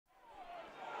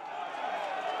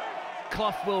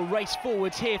Clough will race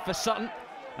forwards here for Sutton,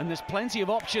 and there's plenty of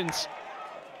options.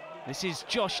 This is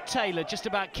Josh Taylor, just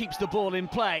about keeps the ball in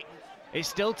play. It's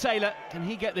still Taylor. Can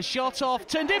he get the shot off?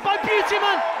 Turned in by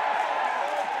Beautyman!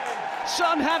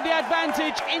 Sutton have the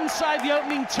advantage inside the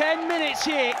opening 10 minutes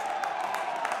here.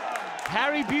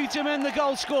 Harry Beautyman, the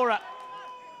goal scorer.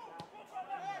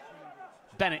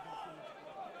 Bennett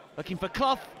looking for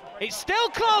Clough. It's still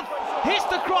Clough! Hits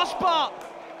the crossbar.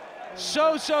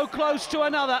 So close to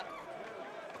another.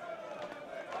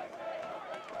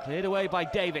 Cleared away by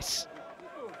Davis.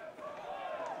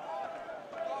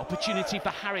 Opportunity for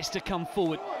Harris to come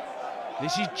forward.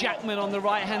 This is Jackman on the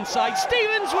right-hand side.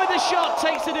 Stevens with a shot,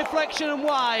 takes the deflection and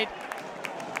wide.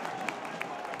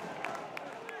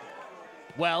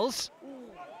 Wells.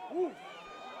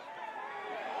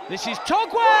 This is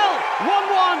Togwell!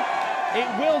 1-1.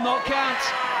 It will not count.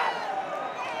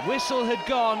 Whistle had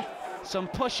gone. Some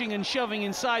pushing and shoving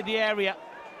inside the area.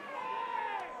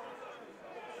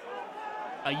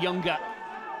 A Younger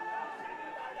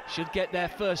should get there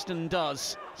first and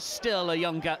does. Still a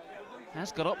Younger.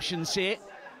 Has got options here.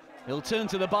 He'll turn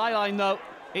to the byline though.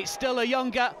 It's still a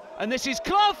Younger, and this is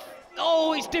Clough.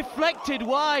 Oh, it's deflected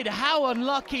wide. How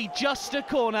unlucky, just a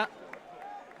corner.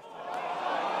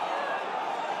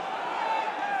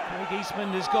 Craig Eastman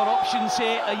has got options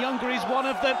here. A Younger is one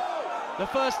of them. The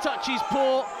first touch is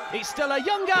poor. It's still a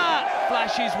Younger.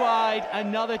 Flashes wide.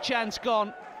 Another chance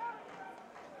gone.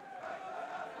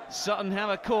 Sutton have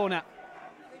a corner.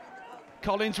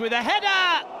 Collins with a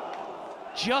header.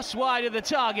 Just wide of the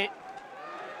target.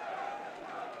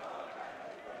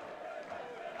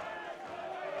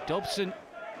 Dobson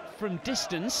from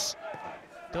distance.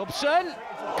 Dobson,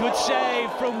 good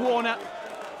save from Warner.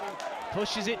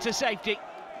 Pushes it to safety.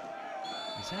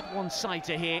 He's had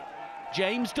one-sighter here.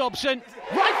 James Dobson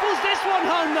rifles this one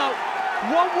home though.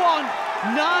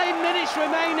 1-1, 9 minutes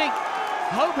remaining.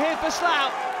 Hope here for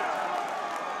Slough.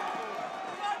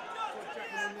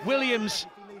 Williams.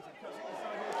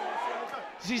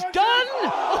 This is done!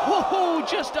 Oh,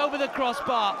 just over the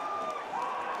crossbar.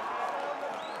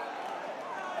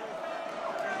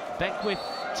 Beckwith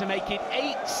to make it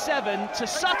 8-7 to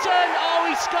Sutton. Oh,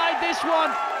 he skied this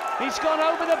one. He's gone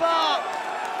over the bar.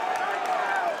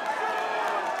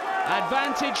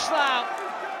 Advantage Slough.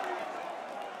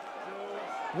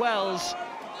 Wells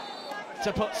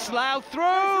to put Slough through.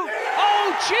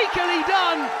 Oh, cheekily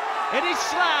done. It is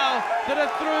Slough that are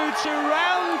through to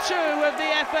round 2 of the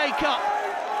FA Cup.